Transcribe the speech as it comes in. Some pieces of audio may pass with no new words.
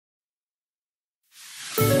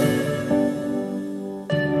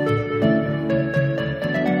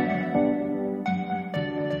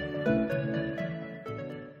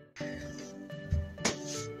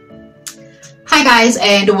guys,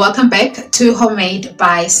 and welcome back to Homemade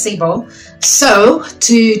by Sibo. So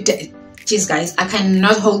today, geez guys, I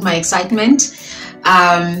cannot hold my excitement,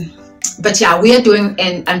 but yeah, we are doing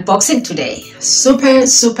an unboxing today. Super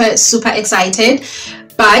excited.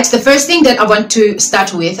 But the first thing that I want to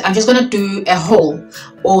start with, I'm just gonna do a haul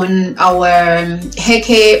on our hair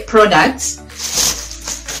care products.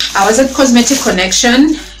 I was at Cosmetic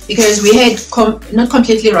Connection because we had not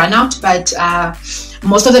completely run out, but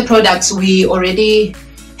most of the products we already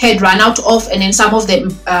had run out of, and then some of them,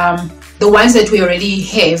 the ones that we already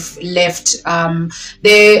have left, I'm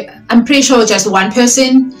pretty sure just one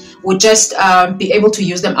person would just be able to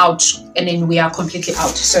use them out, and then we are completely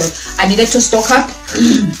out. So I needed to stock up.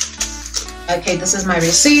 Okay, this is my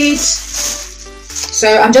receipt.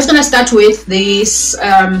 So I'm just gonna start with this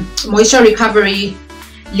Moisture Recovery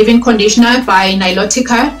Leave-In Conditioner by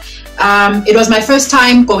Nilotica. It was my first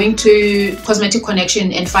time going to Cosmetic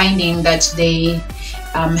Connection and finding that they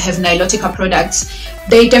have Nilotica products.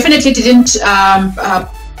 They definitely didn't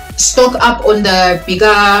stock up on the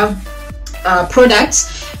bigger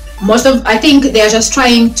products. I think they're just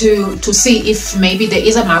trying to see if maybe there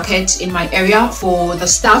is a market in my area for the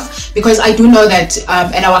stuff, because I do know that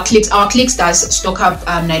at our clicks does stock up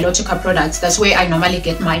Nilotica products. That's where I normally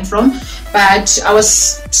get mine from. But I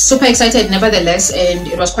was super excited nevertheless, and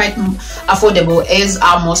it was quite affordable, as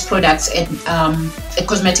are most products at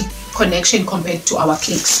Cosmetic Connection compared to our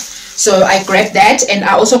clicks. So I grabbed that, and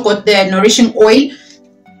I also got the Nourishing Oil,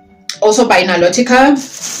 also by Nilotica.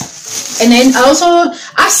 And then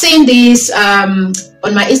I've seen these on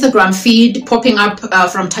my Instagram feed popping up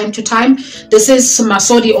from time to time. This is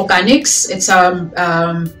Masodi Organics. It's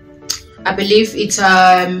I believe it's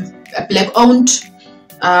a black-owned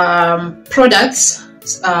products,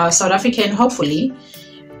 South African, hopefully.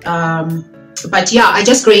 But yeah, I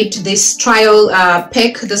just grabbed this trial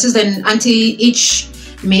pack. This is an anti-itch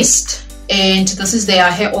mist, and this is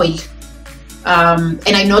their hair oil. And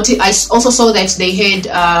I also saw that they had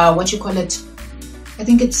what you call it, I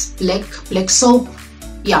think it's black soap.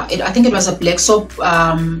 Yeah, I think it was a black soap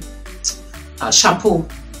shampoo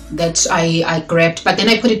that I grabbed, but then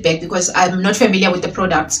I put it back because I'm not familiar with the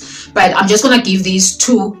products. But I'm just gonna give these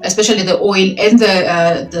two, especially the oil and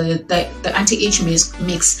the anti-itch mix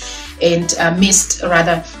and mist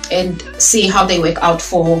rather, and see how they work out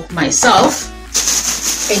for myself.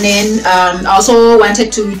 And then I also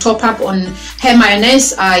wanted to top up on hair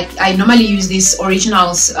mayonnaise. I normally use these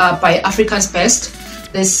originals by Africa's Best,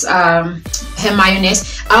 this hair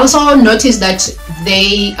mayonnaise. I also noticed that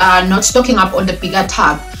they are not stocking up on the bigger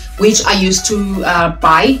tub, which I used to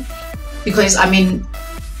buy, because I mean,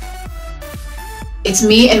 it's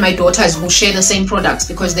me and my daughters who share the same products,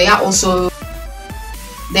 because they are also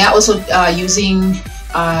using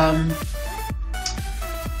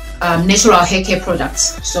natural hair care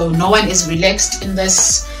products. So no one is relaxed in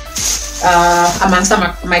this amongst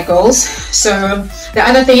my girls. So the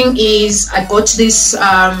other thing is I got this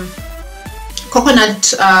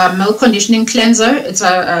coconut milk conditioning cleanser. It's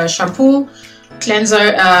a shampoo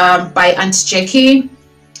cleanser by Aunt Jackie,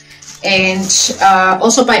 and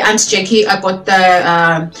also by Aunt Jackie I got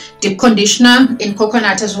the deep conditioner in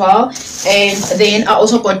coconut as well. And then I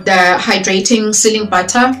also got the hydrating sealing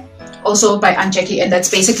butter, also by Aunt Jackie, and that's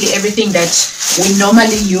basically everything that we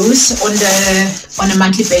normally use on a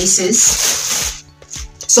monthly basis.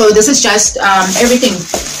 So this is just everything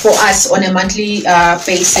for us on a monthly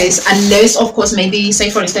basis, unless of course maybe, say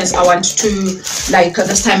for instance, I want to, like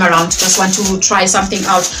this time around, just want to try something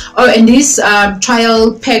out. Oh, and these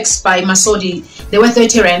trial packs by Masodi, they were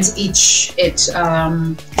 30 rands each at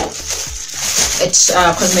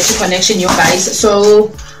Cosmetic Connection, you guys.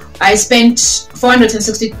 So I spent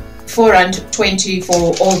 420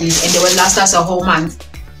 for all these, and they will last us a whole month.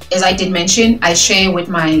 As I did mention, I share with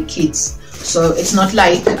my kids, so it's not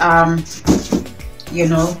like you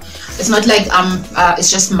know, it's not like it's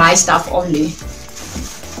just my stuff only.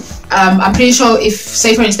 I'm pretty sure if,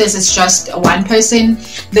 say for instance, it's just one person,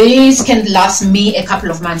 these can last me a couple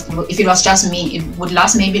of months. If it was just me, it would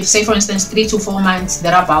last maybe, say for instance, 3 to 4 months,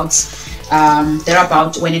 thereabouts,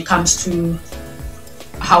 when it comes to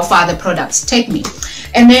how far the products take me.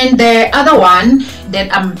 And then the other one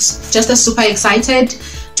that I'm just super excited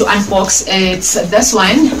to unbox, it's this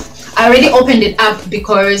one. I already opened it up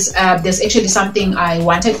because there's actually something I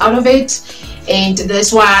wanted out of it, and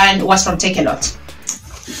this one was from Takealot.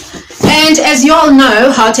 And as you all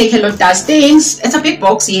know how Takealot does things, it's a big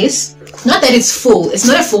box, yes. Not that it's full, it's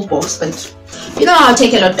not a full box, but you know how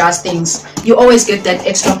Takealot does things. You always get that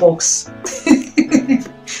extra box.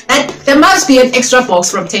 And there must be an extra box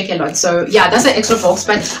from Takealot. So yeah, that's an extra box,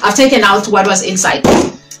 but I've taken out what was inside.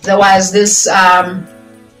 there was this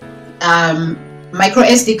micro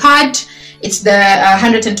SD card. It's the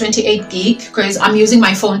 128 gig because I'm using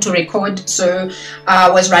my phone to record, so I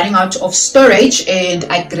was running out of storage and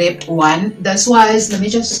I grabbed one. This was, let me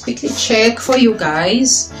just quickly check for you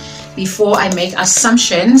guys before I make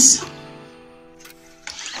assumptions.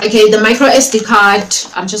 Okay, the micro SD card,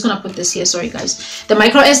 I'm just gonna put this here, sorry guys. The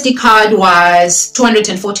micro SD card was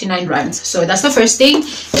 249 rands, so that's the first thing.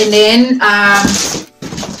 And then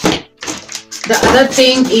the other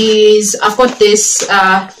thing is I've got this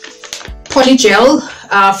polygel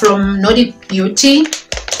from Nordic Beauty.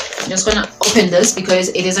 I'm just gonna open this because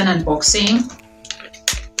it is an unboxing.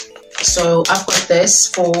 So I've got this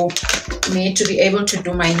for me to be able to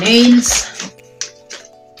do my nails.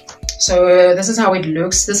 So this is how it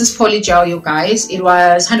looks. This is polygel, you guys. It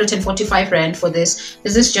was 145 rand for this.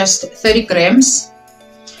 This is just 30 grams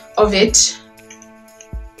of it.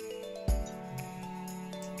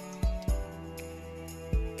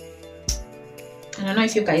 I don't know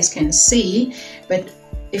if you guys can see, but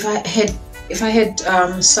if I had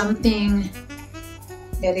something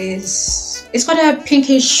that is, it's got a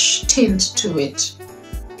pinkish tint to it.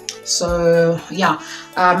 So yeah,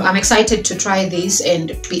 I'm excited to try this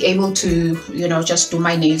and be able to, you know, just do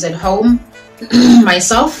my nails at home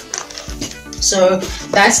myself. So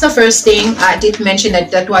that's the first thing. I did mention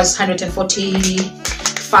that that was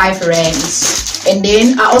 145 rands. And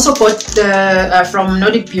then I also got the from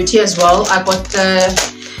Nordic Beauty as well. I got the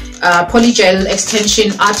polygel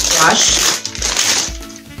extension art brush.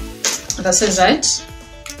 This is it.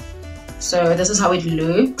 So this is how it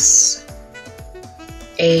looks.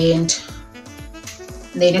 And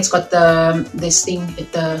then it's got this thing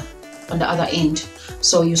at on the other end,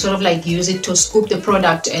 so you sort of like use it to scoop the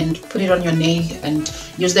product and put it on your nail, and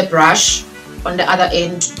use the brush on the other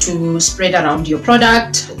end to spread around your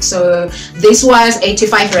product. So this was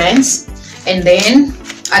 85 rands. And then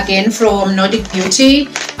again from Nordic Beauty,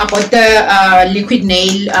 I got the liquid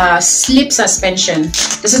nail slip suspension.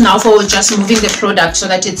 This is now for just moving the product so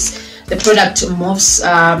that the product moves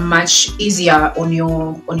much easier on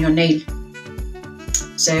your nail.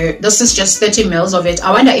 So this is just 30 mils of it.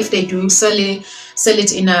 I wonder if they do sell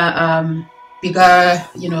it in a bigger,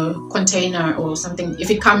 you know, container or something.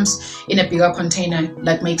 If it comes in a bigger container,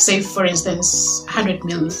 like make, say for instance 100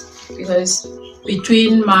 mils, because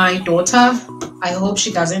between my daughter, I hope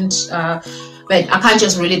she doesn't but I can't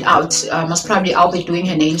just rule it out. Most probably I'll be doing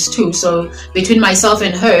her nails too. So between myself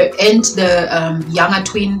and her and the younger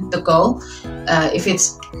twin, the girl, if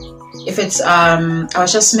it's I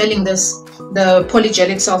was just smelling the polygel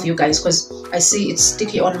itself, you guys, because I see it's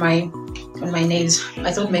sticky on my nails.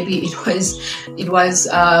 I thought maybe it was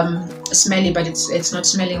smelly, but it's not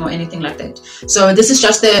smelling or anything like that. So this is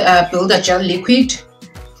just the builder gel liquid.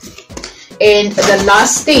 And the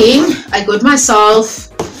last thing, I got myself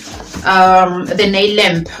the nail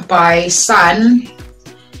lamp by Sun,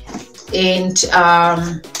 and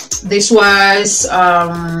this was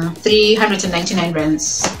 399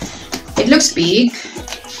 rands. It looks big.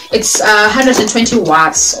 It's 120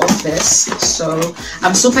 watts of this, so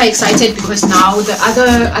I'm super excited because now the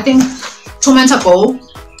other, I think 2 months ago,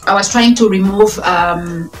 I was trying to remove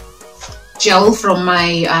gel from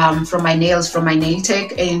my nails, from my nail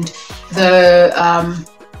tech, and the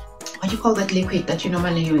what do you call that liquid that you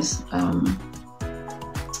normally use?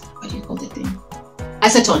 What do you call that thing?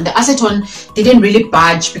 Acetone. The acetone didn't really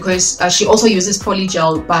budge because she also uses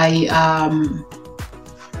polygel by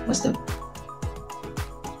what's the,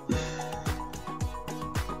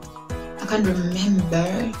 I can't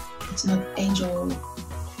remember. It's not Angel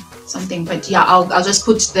something, but yeah, I'll just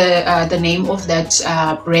put the name of that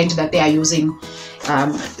brand that they are using.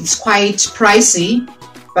 It's quite pricey,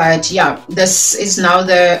 but yeah, this is now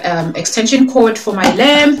the extension cord for my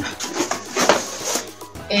lamp.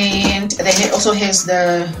 And then it also has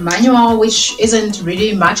the manual, which isn't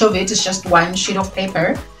really much of it. It's just one sheet of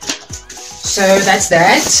paper. So that's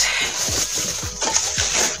that.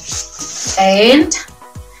 And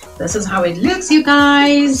this is how it looks, you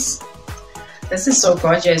guys. This is so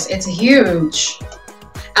gorgeous. It's huge.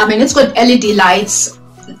 I mean, it's got LED lights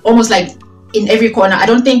almost like in every corner. I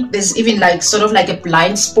don't think there's even like sort of like a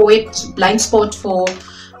blind spot for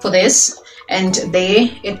this. And there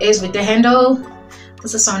it is with the handle.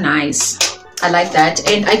 This is so nice. I like that.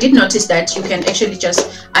 And I did notice that you can actually just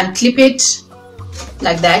unclip it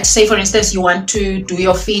like that. Say for instance you want to do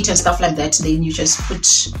your feet and stuff like that, then you just put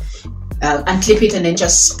unclip it and then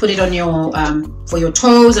just put it on your for your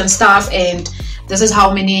toes and stuff. And this is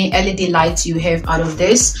how many LED lights you have out of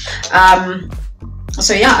this.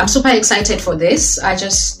 So yeah, I'm super excited for this. I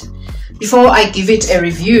just before I give it a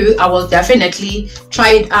review, I will definitely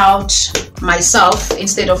try it out myself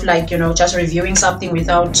instead of like, you know, just reviewing something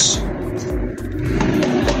without.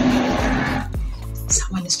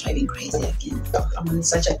 Someone is driving crazy again. I'm on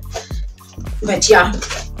such a, but yeah,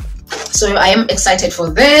 so I am excited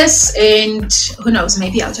for this, and who knows,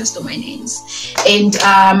 maybe I'll just do my nails. And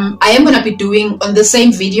I am gonna be doing on the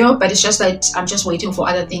same video, but it's just that I'm just waiting for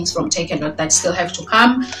other things from Takealot that still have to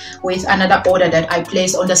come with another order that I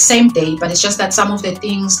placed on the same day. But it's just that some of the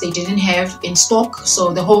things they didn't have in stock,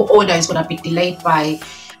 so the whole order is gonna be delayed by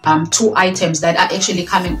 2 items that are actually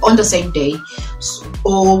coming on the same day,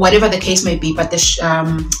 or whatever the case may be. But the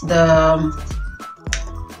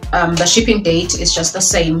shipping date is just the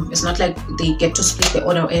same. It's not like they get to split the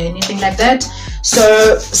order or anything like that.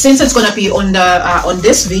 So since it's gonna be on the on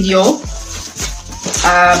this video,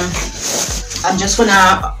 I'm just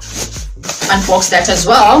gonna unbox that as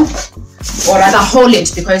well, or rather haul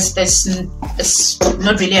it, because it's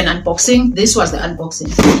not really an unboxing. This was the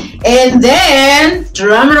unboxing. And then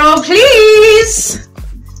drum roll please.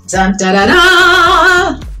 Dun, da, da,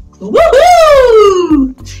 da.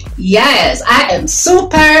 Woohoo! Yes, I am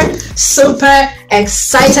super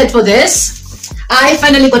excited for this. I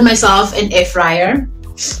finally got myself an air fryer,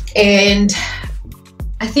 and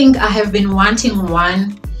I think I have been wanting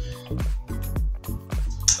one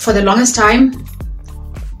for the longest time.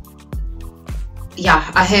 Yeah,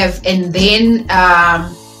 I have. And then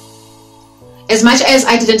as much as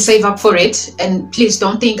I didn't save up for it, and please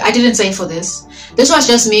don't think I didn't save for this. This was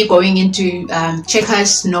just me going into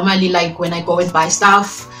Checkers normally, like when I go and buy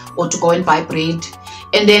stuff or to go and buy bread.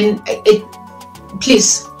 And then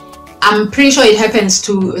please, I'm pretty sure it happens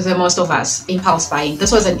to the most of us, impulse buying.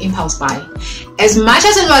 This was an impulse buy. As much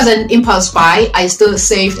as it was an impulse buy, I still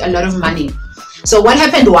saved a lot of money. So what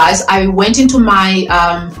happened was, I went into my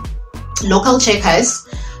local Checkers,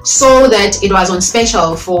 saw that it was on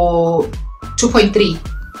special for 2.3.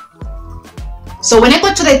 So when I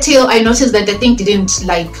got to the till, I noticed that the thing didn't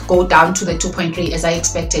like go down to the 2.3 as I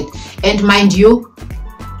expected. And mind you,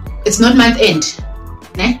 it's not month end,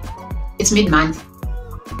 né? It's mid-month.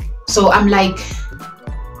 So I'm like,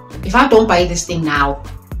 if I don't buy this thing now,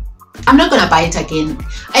 I'm not gonna buy it again,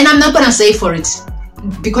 and I'm not gonna save for it,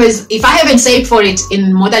 because if I haven't saved for it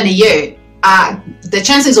in more than a year, the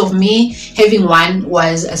chances of me having one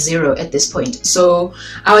was 0 at this point. So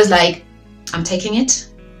I was like, I'm taking it.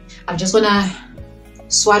 I'm just gonna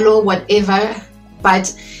swallow whatever,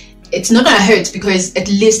 but it's not gonna hurt, because at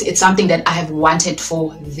least it's something that I have wanted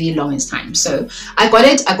for the longest time. So I got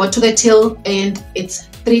it. I got to the till, and it's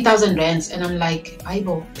 3,000 rands, and I'm like,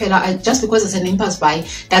 Aibo, Pela, just because it's an impulse buy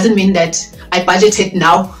doesn't mean that I budgeted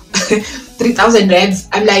now 3,000 rands.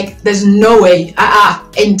 I'm like, there's no way.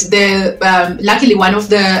 And the luckily one of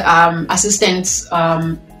the assistants,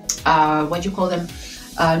 what do you call them?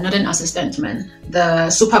 Not an assistant, man. The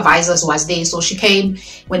supervisors was there, so she came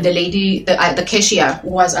when the lady, the cashier who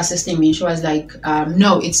was assisting me, she was like,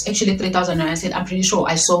 no, it's actually 3,000. And I said, I'm pretty sure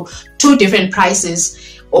I saw 2 different prices,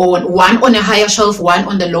 one on a higher shelf, one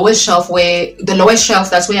on the lowest shelf. Where the lowest shelf,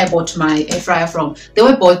 that's where I bought my air fryer from, they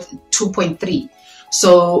were both 2.3.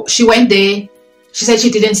 So she went there, she said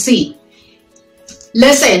she didn't see.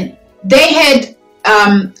 Listen, they had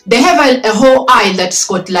they have a whole aisle that's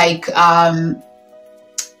got like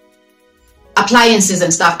appliances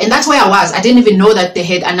and stuff, and that's where I was. I didn't even know that they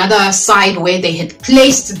had another side where they had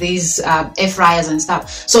placed these air fryers and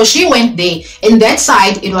stuff. So she went there, and that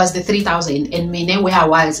side it was the 3,000, and me where I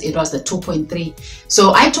was it was the 2.3.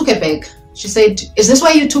 So I took a bag. She said, is this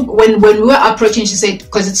why you took, when we were approaching, she said,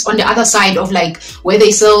 because it's on the other side of like where they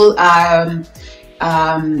sell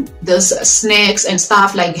those snacks and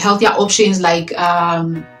stuff, like healthier options, like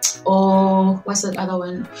oh, what's that other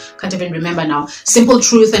one? Can't even remember now. Simple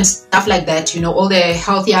Truth and stuff like that, you know, all the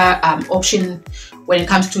healthier option when it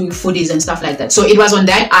comes to foodies and stuff like that. So it was on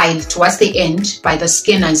that aisle towards the end by the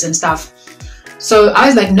Skinners and stuff. So I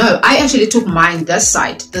was like, no, I actually took mine this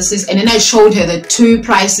side. This is, and then I showed her the 2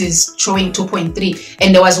 prices showing 2.3,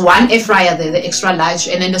 and there was one air fryer there, the extra large,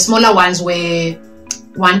 and then the smaller ones were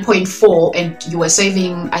 1.4, and you were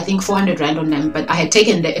saving I think 400 rand on them, but I had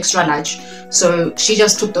taken the extra large. So she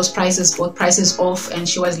just took those prices, both prices off, and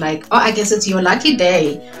she was like, oh, I guess it's your lucky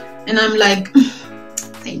day. And I'm like,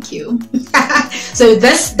 thank you. So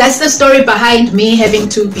that's the story behind me having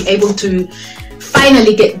to be able to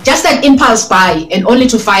finally get just that impulse buy, and only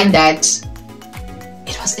to find that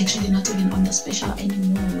it was actually not even on the special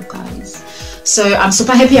anymore, you guys. So I'm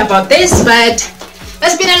super happy about this, but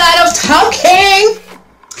there's been a lot of talking.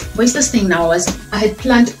 Where's this thing now? I had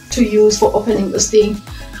planned to use for opening this thing.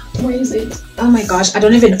 Where is it? Oh my gosh, I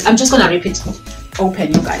don't even, I'm just gonna rip it.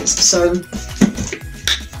 open, you guys. So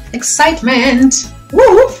excitement.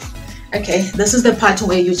 Woo! Okay, this is the part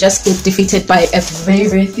where you just get defeated by a very,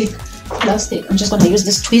 very thick plastic. I'm just gonna use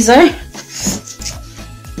this tweezer.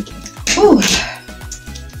 Ooh.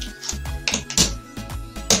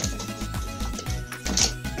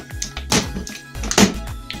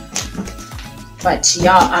 But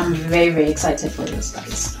yeah, I'm very, very excited for this,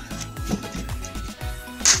 guys.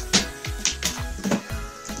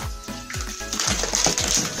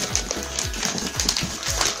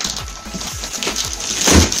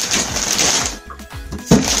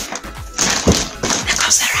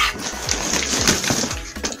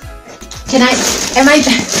 Can I, am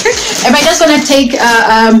I just gonna take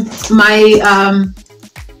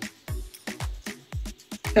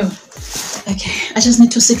oh, okay, I just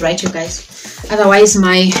need to sit right, you guys, otherwise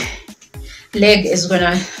my leg is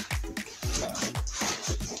gonna,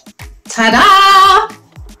 ta-da!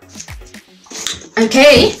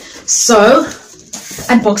 Okay, so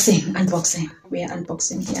unboxing, we are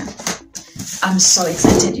unboxing here. I'm so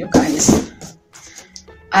excited, you guys.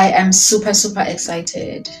 I am super, super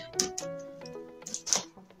excited.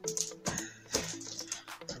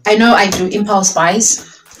 I know I do impulse buys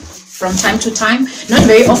from time to time, not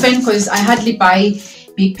very often because I hardly buy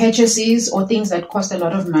big purchases or things that cost a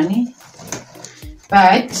lot of money,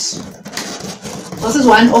 but this is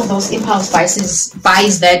one of those impulse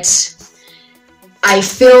buys that I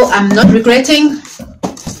feel I'm not regretting.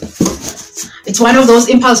 It's one of those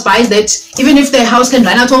impulse buys that even if the house can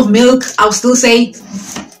run out of milk, I'll still say,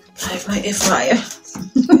 I have my air fryer.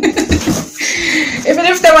 Even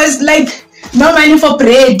if there was like no money for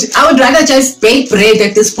bread, I would rather just bake bread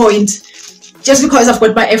at this point, just because I've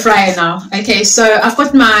got my air fryer now. Okay, so I've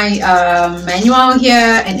got my manual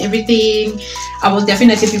here and everything. I will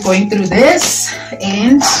definitely be going through this,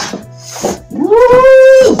 and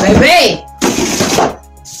woo, baby!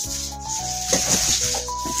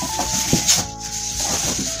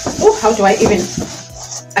 Oh, how do I even?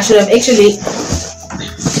 I should have actually.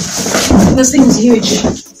 This thing is huge.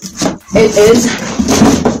 It is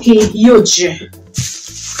huge.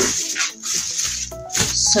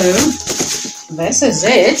 So this is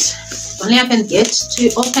it. Only I can get to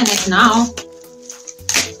open it now.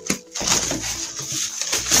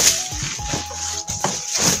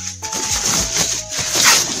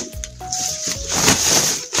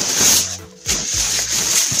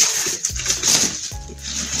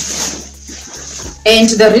 And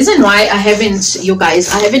the reason why I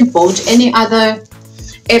haven't bought any other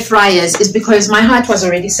air fryers is because my heart was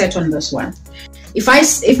already set on this one. If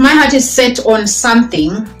my heart is set on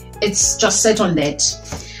something, it's just set on that.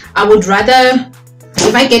 I would rather,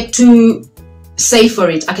 if I get to save for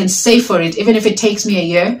it, I can save for it, even if it takes me a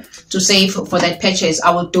year to save for that purchase.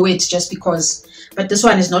 I will do it just because. But this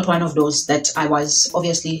one is not one of those that I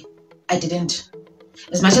didn't,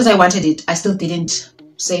 as much as I wanted it, I still didn't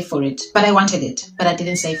save for it. But I wanted it, but I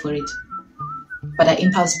didn't save for it, but I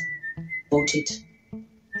impulse bought it.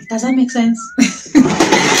 Does that make sense?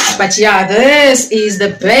 But yeah, this is the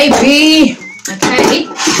baby. Okay,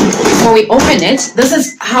 before we open it, this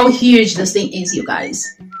is how huge this thing is, you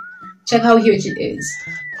guys. Check how huge it is.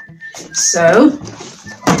 So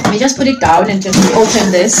let me just put it down and just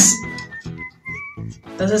open this.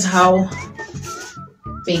 This is how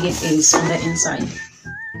big it is on the inside.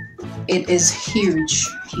 It is huge,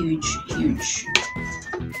 huge, huge.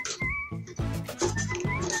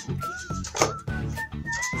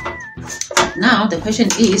 Now the question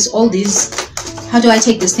is, all these, how do I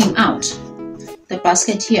take this thing out? The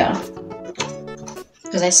basket here,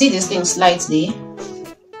 because I see this thing slides there.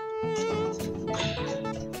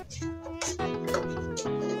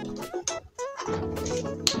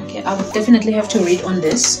 Okay, I would definitely have to read on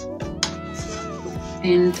this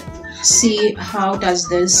and see how does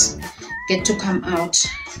this get to come out.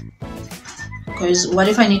 Because what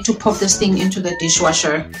if I need to pop this thing into the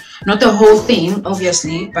dishwasher? Not the whole thing,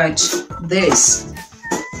 obviously, but this.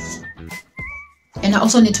 And I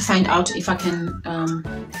also need to find out if I can,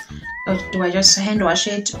 do I just hand wash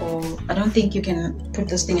it, or I don't think you can put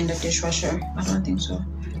this thing in the dishwasher. I don't think so.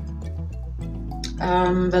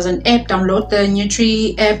 There's an app, download the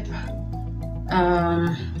Nutri app.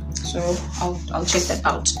 So I'll check that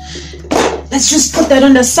out. Let's just put that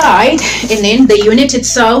on the side, and then the unit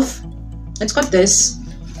itself. It's got this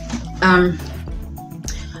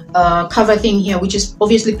cover thing here, which is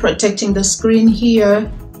obviously protecting the screen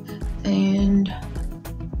here, and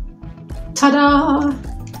ta-da!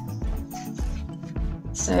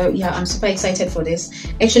 So yeah, I'm super excited for this.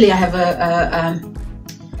 Actually, I have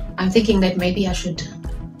I'm thinking that maybe I should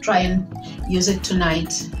try and use it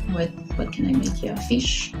tonight with, what can I make here?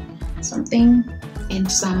 Fish, something.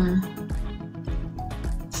 and some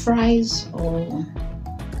fries or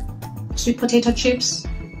sweet potato chips.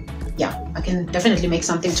 Yeah, I can definitely make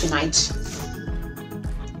something tonight.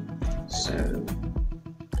 So,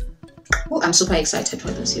 oh, I'm super excited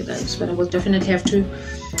for this, you guys, but I will definitely have to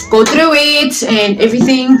go through it and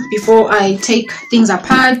everything before I take things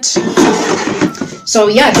apart. So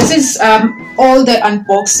yeah, this is all the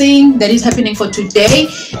unboxing that is happening for today.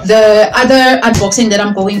 The other unboxing that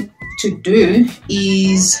I'm going to do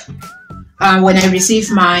is when I receive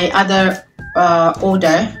my other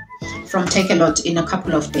order from Takealot in a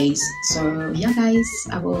couple of days. So yeah guys,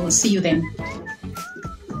 I will see you then.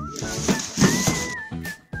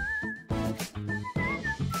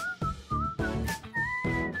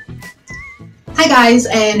 Hi guys,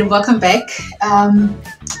 and welcome back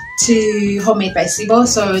to Homemade by Sibo.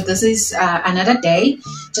 So this is another day,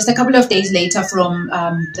 just a couple of days later from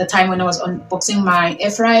the time when I was unboxing my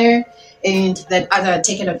air fryer and that other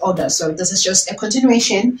Takealot order. So this is just a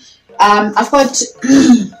continuation. I've got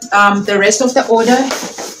the rest of the order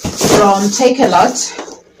from Takealot,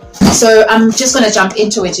 so I'm just gonna jump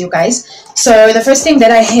into it, you guys. So the first thing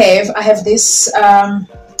that I have this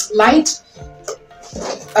light.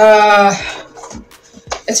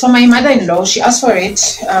 It's for my mother-in-law. She asked for it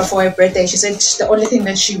for her birthday. She said the only thing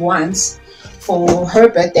that she wants for her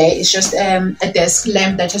birthday is just a desk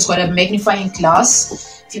lamp that has got a magnifying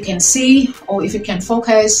glass. If you can see or if you can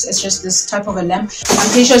focus, it's just this type of a lamp. I'm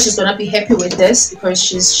pretty sure she's gonna be happy with this because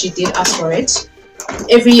she did ask for it.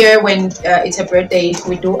 Every year when it's her birthday,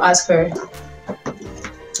 we do ask her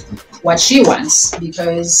what she wants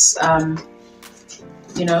because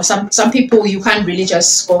you know, some people you can't really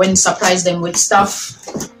just go and surprise them with stuff,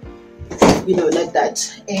 you know, like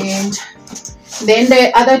that. And then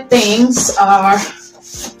the other things are,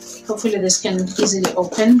 hopefully this can easily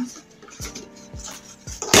open,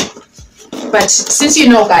 but since you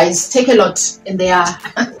know guys, Takealot, and they are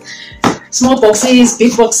small boxes,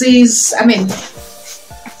 big boxes, I mean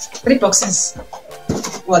 3 boxes.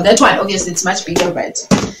 Well, that one obviously it's much bigger, but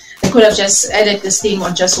I could have just added this thing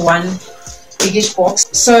on just one biggish box.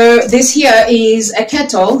 So this here is a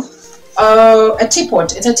kettle, a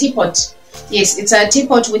teapot. It's a teapot. Yes, it's a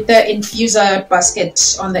teapot with the infuser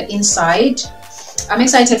basket on the inside. I'm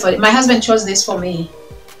excited for it. My husband chose this for me.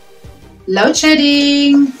 Load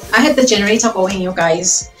shedding. I had the generator going, you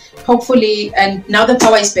guys. Hopefully, and now the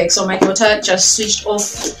power is back. So my daughter just switched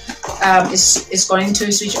off. Is going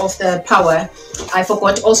to switch off the power. I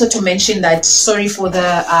forgot also to mention that. Sorry for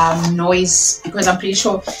the noise, because I'm pretty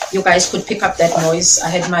sure you guys could pick up that noise. I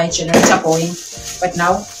had my generator going, but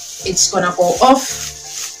now it's gonna go off.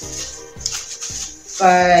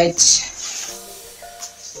 But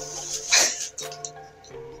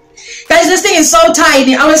guys, this thing is so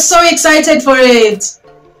tiny. I was so excited for it.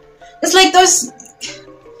 It's like those,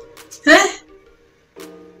 huh?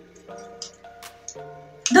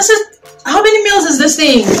 This is, how many mils is this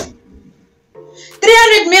thing?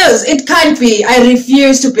 300 mils. It can't be. I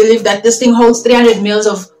refuse to believe that this thing holds 300 mils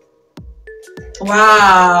of,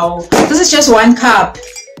 wow. This is just 1 cup.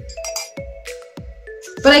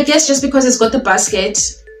 But I guess just because it's got the basket,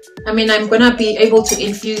 I mean, I'm gonna be able to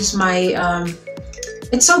infuse my,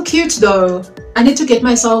 it's so cute though. I need to get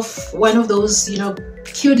myself one of those, you know,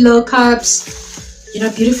 cute little cups, you know,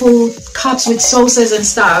 beautiful cups with sauces and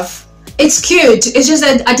stuff. It's cute. It's just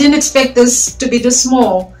that I didn't expect this to be this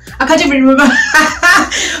small. I can't even remember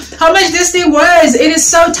how much this thing was. It is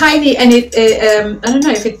so tiny, and it I don't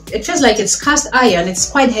know if it feels like it's cast iron. It's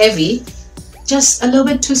quite heavy, just a little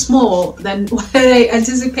bit too small than what I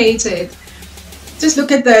anticipated. Just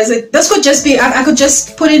look at this. This could just be, I could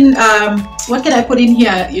just put in what can I put in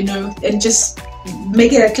here, you know, and just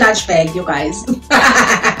make it a clutch bag, you guys.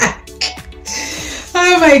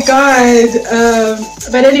 Oh my god.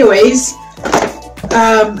 But anyways,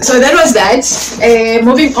 so that was that.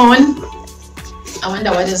 Moving on, I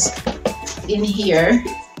wonder what is in here.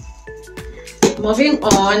 Moving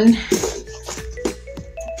on,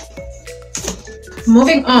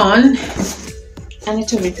 I need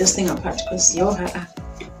to read this thing apart because I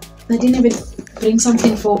didn't even bring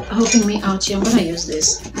something for helping me out here. I'm gonna use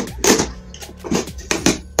this.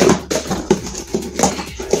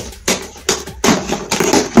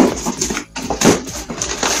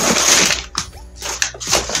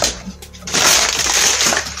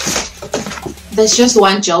 There's just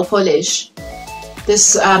one gel polish.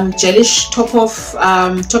 This gelish top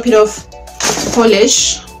it off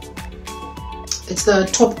polish. It's the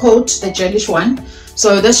top coat, the gelish one.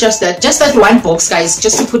 So that's just that one box, guys,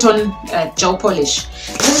 just to put on gel polish.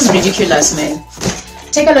 This is ridiculous, man.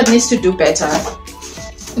 Takealot needs to do better.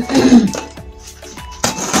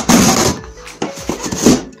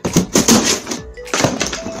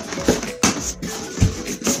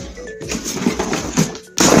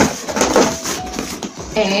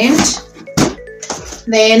 And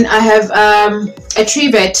then I have a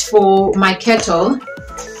trivet for my kettle,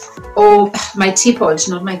 or my teapot,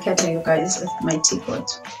 not my kettle, you guys, my teapot.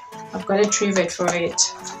 I've got a trivet for it.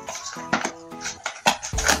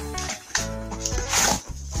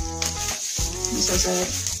 This is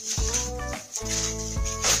it.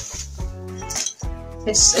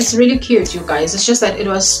 It's really cute, you guys. It's just that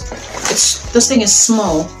this thing is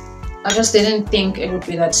small. I just didn't think it would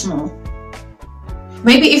be that small.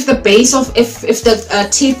 Maybe if the base of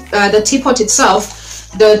the teapot itself,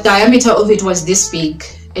 the diameter of it was this big,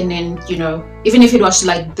 and then, you know, even if it was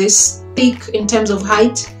like this big in terms of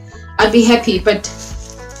height, I'd be happy. But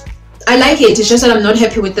I like it. It's just that I'm not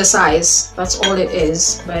happy with the size. That's all it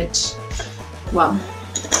is. But wow.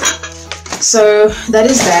 So that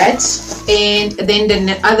is that. And then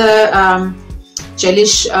the other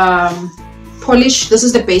gelish polish. This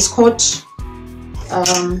is the base coat.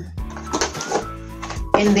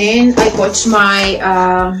 And then I got my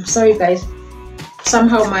sorry guys,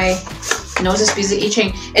 somehow my nose is busy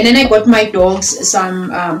itching. And then I got my dogs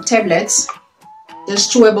some tablets. There's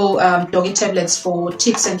chewable doggy tablets for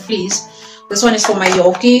ticks and fleas. This one is for my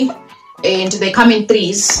Yorkie, and they come in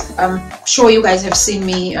 3s. I'm sure you guys have seen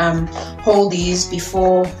me hold these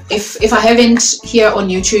before. If I haven't here on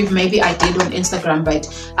YouTube, maybe I did on Instagram, but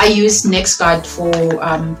I use NexGuard for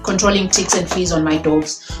controlling ticks and fleas on my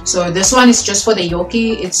dogs. So this one is just for the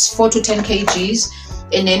Yorkie. It's 4 to 10 kgs.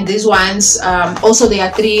 And then these ones, also there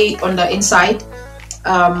are 3 on the inside.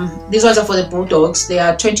 These ones are for the bulldogs. They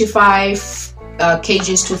are 25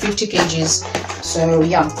 kgs to 50 kgs. So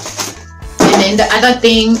yeah. And then the other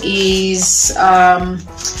thing is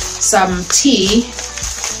some tea.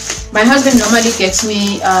 My husband normally gets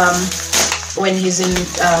me when he's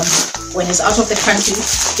out of the country.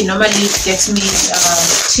 He normally gets me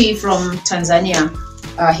tea from Tanzania,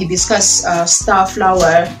 hibiscus star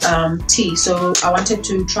flower tea. So I wanted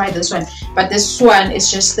to try this one, but this one is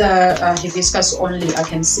just the hibiscus only. I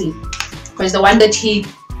can see, because the one that he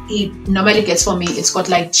normally gets for me, it's got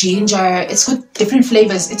like ginger, it's got different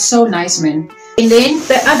flavors. It's so nice, man. And then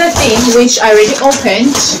the other thing, which I already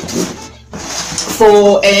opened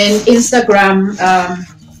for an Instagram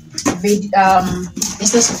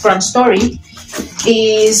Instagram story,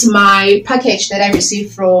 is my package that I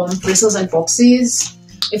received from Bristles and Boxes.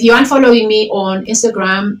 If you aren't following me on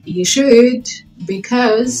Instagram, you should,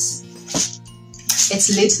 because it's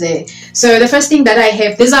lit there. So the first thing that I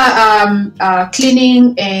have, these are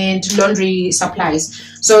cleaning and laundry supplies.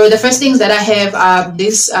 So the first things that I have are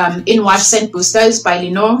these in-wash scent boosters by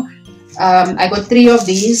Lenore. I got 3 of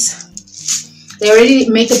these. They already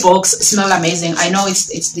make the box smell amazing. I know it's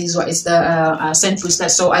the scent booster.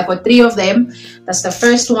 So I got 3 of them. That's the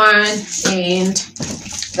first one, and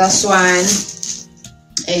this one.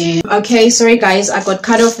 And okay, sorry guys, I got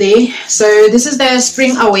cut off there. So this is the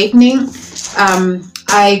Spring Awakening.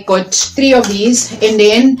 I got 3 of these, and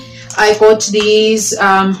then I got these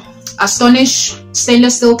Astonish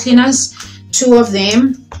stainless steel cleaners, 2 of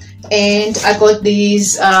them, and I got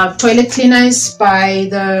these toilet cleaners by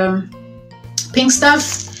the Pink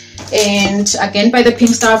Stuff, and again by the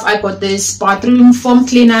Pink Stuff. I got this bathroom foam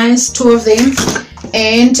cleaners, 2 of them,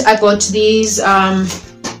 and I got these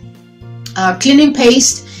cleaning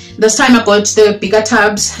paste. This time I got the bigger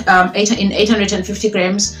tubs in 850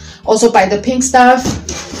 grams, also by the Pink Stuff.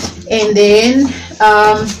 And then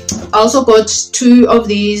I also got 2 of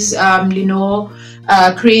these Lenore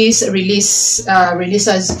crease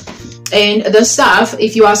releasers. And the stuff,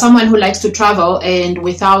 if you are someone who likes to travel and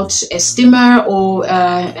without a steamer or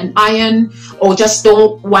an iron, or just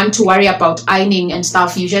don't want to worry about ironing and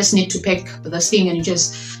stuff, you just need to pick this thing and you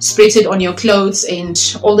just spritz it on your clothes,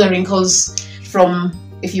 and all the wrinkles from,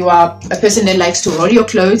 if you are a person that likes to roll your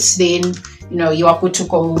clothes, then you know you are good to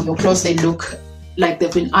go. Your clothes, they look like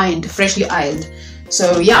they've been ironed, freshly ironed.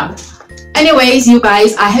 So yeah. Anyways, you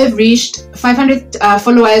guys, I have reached 500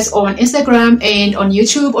 followers on Instagram and on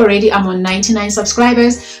YouTube already. I'm on 99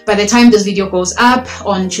 subscribers. By the time this video goes up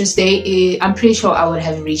on Tuesday, I'm pretty sure I would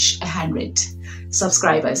have reached 100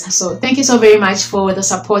 subscribers. So thank you so very much for the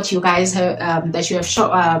support you guys have, that you have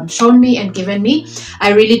shown me and given me.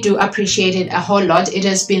 I really do appreciate it a whole lot. It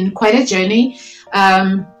has been quite a journey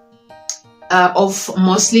of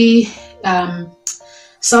mostly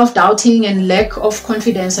self-doubting and lack of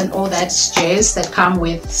confidence and all that jazz that come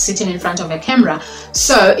with sitting in front of a camera.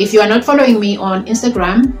 So if you are not following me on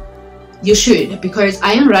Instagram, you should, because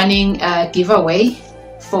I am running a giveaway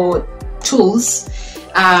for tools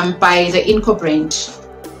by the ENQUIRIES brand.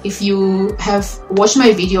 If you have watched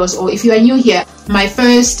my videos, or if you are new here, my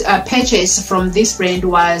first purchase from this brand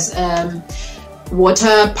was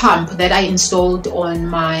water pump that I installed on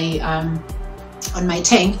my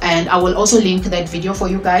tank, and I will also link that video for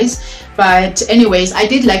you guys. But anyways, I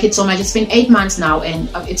did like it so much. It's been 8 months now, and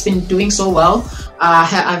it's been doing so well.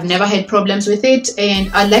 I've never had problems with it,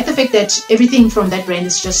 and I like the fact that everything from that brand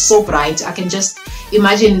is just so bright. I can just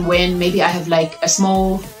imagine when maybe I have like a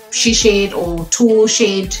small she shade or tool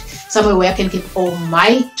shade somewhere where I can keep all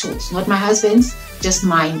my tools, not my husband's, just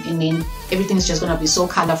mine, and then everything's just gonna be so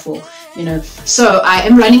colorful, you know. So I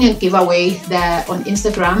am running a giveaway there on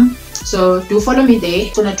Instagram, so do follow me there.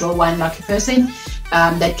 I'm gonna draw one lucky person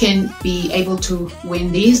that can be able to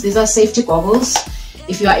win these. These are safety goggles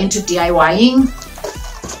if you are into DIYing,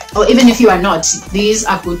 or even if you are not, these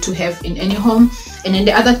are good to have in any home. And then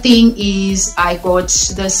the other thing is I got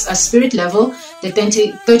this spirit level, the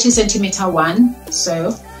 30 centimeter one.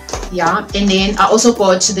 So yeah, and then I also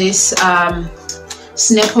got this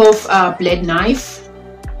snap off blade knife,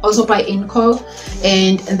 also by ENQUIRIES.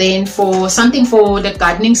 And then for something for the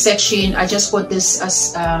gardening section, I just got this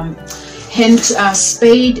hand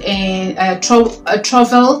spade and a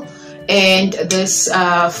trowel, and this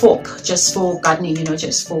fork just for gardening, you know,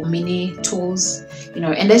 just for mini tools, you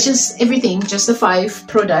know. And that's just everything, just the 5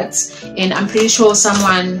 products. And I'm pretty sure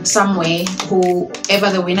someone somewhere,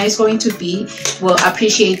 whoever the winner is going to be, will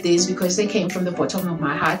appreciate this because they came from the bottom of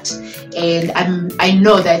my heart. And I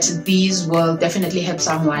know that these will definitely help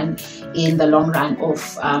someone in the long run of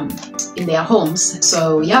in their homes.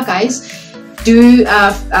 So yeah guys, do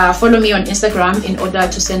follow me on Instagram in order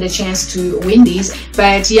to stand a chance to win these.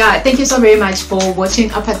 But yeah, thank you so very much for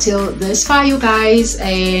watching up until this far, you guys.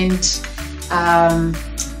 And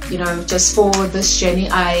you know, just for this journey,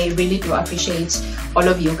 I really do appreciate all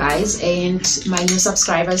of you guys and my new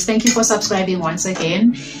subscribers. Thank you for subscribing once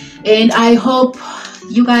again, and I hope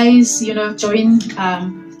you guys, you know, join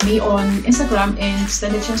me on Instagram and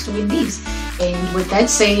stand a chance to win these. And with that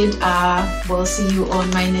said, we'll see you on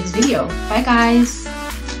my next video. Bye guys.